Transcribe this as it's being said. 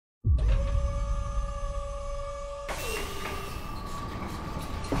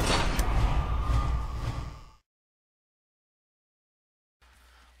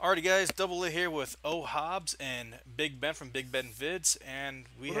Alrighty guys, Double A here with OhHobbs and BigBen from BigBen Vids, and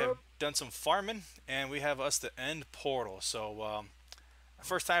we What have up? done some farming, and we have us the end portal. So,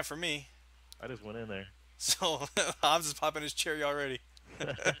 first time for me. I just went in there. So Hobbs is popping his cherry already. I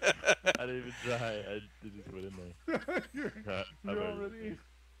didn't even try. I just went in you're, there. I'm you're ready to already. play.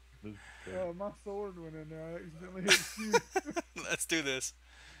 This is crazy. My sword went in there. I accidentally hit you. Let's do this.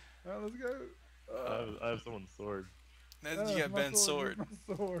 All right, let's go. I have someone's sword. You It's got my Ben's sword. sword. Use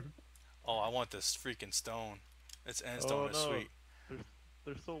my sword. Oh, I want this freaking stone. This end Oh stone is no, sweet. they're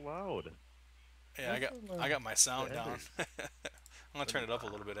they're so loud. Yeah, I What's got so I loud? got my The sound down. enders. I'm gonna turn it up a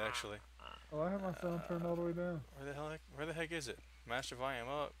little bit actually. Oh, I have my sound turned all the way down. Where the heck is it? Master volume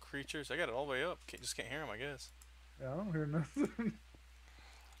up, creatures. I got it all the way up. Just can't hear them, I guess. Yeah, I don't hear nothing.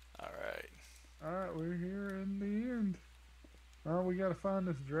 All right. All right, we're here in the end. Oh, we gotta find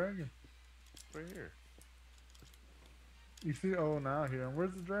this dragon. Right here. You see? Oh, now I hear him.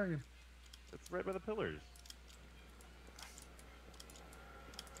 Where's the dragon? It's right by the pillars.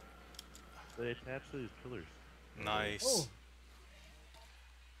 They attach to these pillars. Nice. Oh,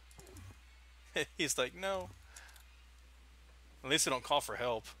 He's like, no. At least they don't call for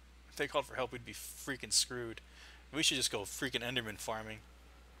help. If they called for help, we'd be freaking screwed. We should just go freaking Enderman farming.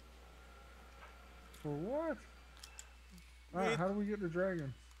 for what? All right, Wait. how do we get the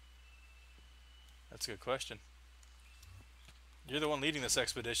dragon? That's a good question. You're the one leading this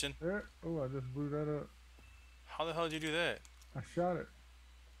expedition. There. Oh, I just blew that up. How the hell did you do that? I shot it.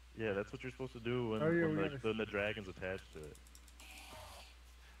 Yeah, that's what you're supposed to do when, Oh, yeah, we like, gotta- when the dragon's attached to it.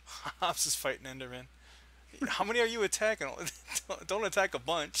 Hops is fighting Enderman. How many are you attacking? Don't attack a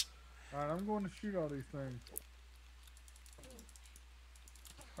bunch. All right, I'm going to shoot all these things.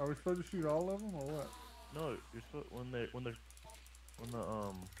 Are we supposed to shoot all of them or what? No, you're supposed when the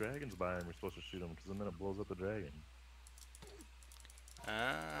dragon's by him, you're supposed to shoot him because then it blows up the dragon.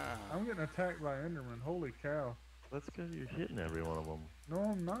 Ah. I'm getting attacked by Enderman. Holy cow. That's because you're hitting every one of them. No,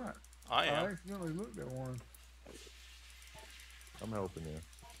 I'm not. I I am. accidentally looked at one. I'm helping you.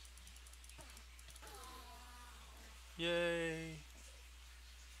 Yay.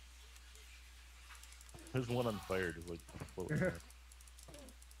 There's one on fire, just like floating Yeah. there.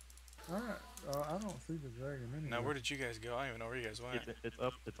 Alright, I don't see the dragon anyway. Now, where did you guys go? I don't even know where you guys went.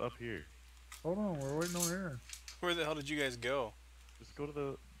 It's up here. Hold on, we're waiting on Aaron. Where the hell did you guys go? Just go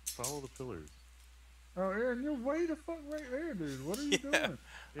to follow the pillars. Oh, Aaron, you're way the fuck right there, dude. What are you Yeah. doing?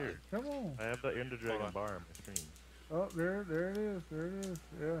 Here, Come on. I have the Ender Dragon on. bar on my screen. Oh, there it is. There it is.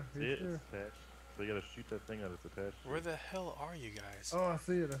 Yeah, See he's it? there. It's attached. So you gotta shoot that thing that it's attached to. Where the hell are you guys? Oh, I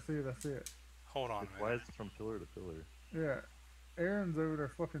see it. I see it. I see it. Hold on, It's man. why it's from pillar to pillar. Yeah. Aaron's over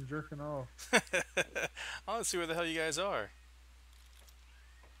there fucking jerking off. I want to see where the hell you guys are.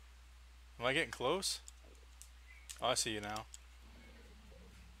 Am I getting close? Oh, I see you now.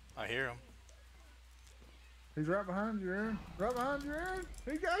 I hear him. He's right behind you, Aaron. Right behind you, Aaron.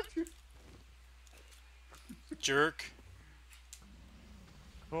 He got you. Jerk.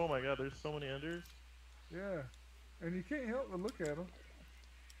 Oh my god, there's so many Enders. Yeah. And you can't help but look at him.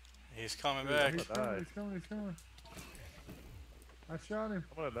 He's coming Dude, back. He's gonna die. coming. He's coming. He's coming. I shot him.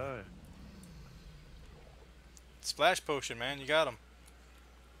 I'm gonna die. Splash potion, man. You got him.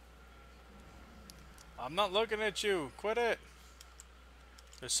 I'm not looking at you. Quit it.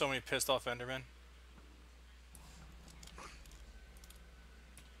 There's so many pissed off Endermen.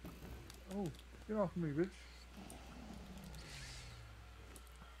 Oh, get off me, bitch.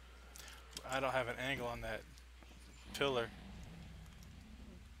 I don't have an angle on that pillar.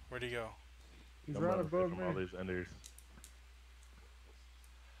 Where'd he go? He's I'm right running away above from all me. these Enders.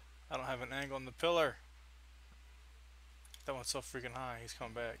 I don't have an angle on the pillar. That one's so freaking high. He's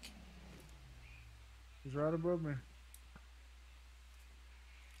coming back. He's right above me.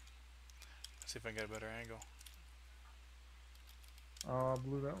 See if I can get a better angle. Oh, I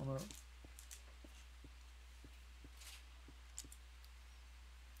blew that one up.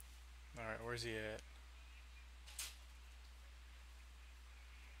 Alright, where's he at?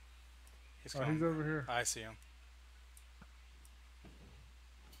 He's Oh, coming. he's over here. I see him.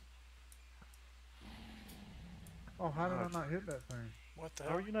 Oh, how did I Gosh. not hit that thing? What the How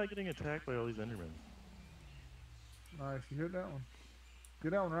hell? are you not getting attacked by all these Endermen? Nice, you hit that one.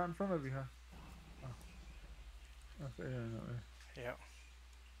 Get that one right in front of you, huh? Oh. That's Aaron out there. Yeah.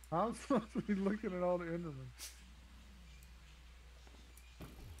 I'm supposed to be looking at all the Endermen.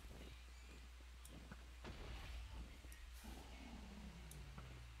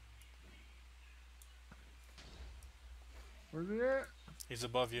 Where's he at? He's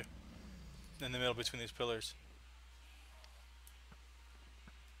above you. In the middle between these pillars.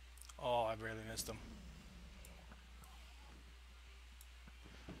 Oh, I barely missed him.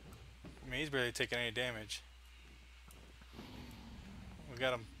 mean, he's barely taking any damage. We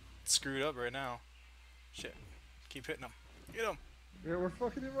got him screwed up right now. Shit. Keep hitting him. Get him. Yeah, we're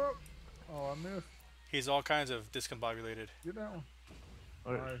fucking him up. Oh, I missed. He's all kinds of discombobulated. Get that one.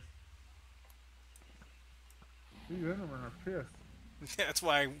 Alright. Nice. These Endermen are pissed. That's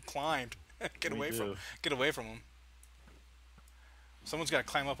why I climbed. Get away from him. Someone's got to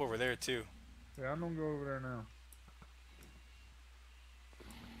climb up over there too. Yeah, I'm gonna go over there now.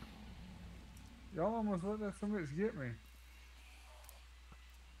 Y'all almost let that some bitch get me.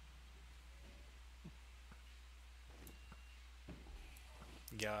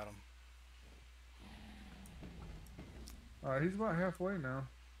 Got him. Alright, he's about halfway now.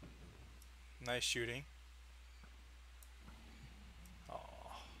 Nice shooting.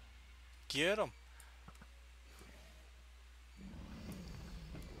 Oh, get him.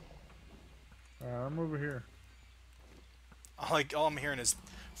 I'm over here. All I'm hearing is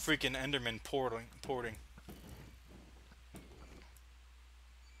freaking Enderman porting.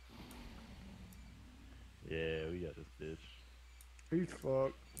 Yeah, we got this bitch. He's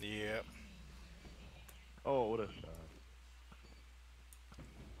fucked. Yep. Oh, what a shot.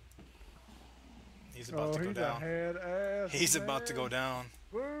 He's about to go he's down. a head ass. He's about to go down.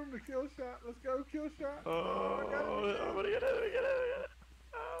 Boom, the kill shot. Let's go, kill shot. Oh, I'm gonna get it.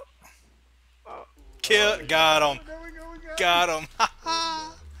 Kill. Got him. There we go, we Got him.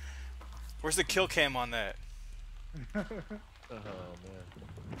 Where's the kill cam on that? Oh man,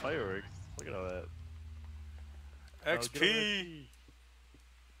 fireworks! Look at all that. XP.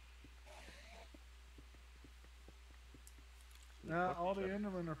 Now all the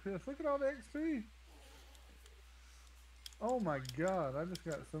Endermen are pissed. Look at all the XP. Oh my god, I just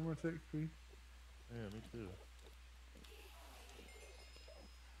got so much XP. Yeah, me too.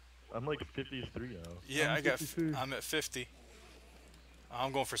 I'm like 53 now. Yeah, I'm 52. I'm at 50.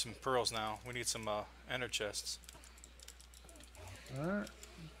 I'm going for some pearls now. We need some ender chests. Alright.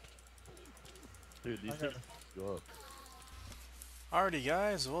 Dude, these things go up. Alrighty,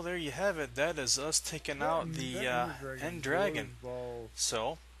 guys. Well, there you have it. That is us taking out the end dragon.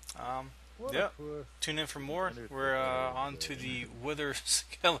 So, yeah. Tune in for more. We're on to the wither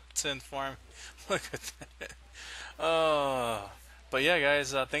skeleton farm. Look at that. But yeah,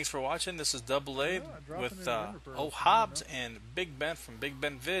 guys, thanks for watching. This is Double A with OhHobbs and BigBen from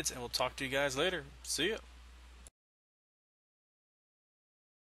BigBen Vids, and we'll talk to you guys later. See ya.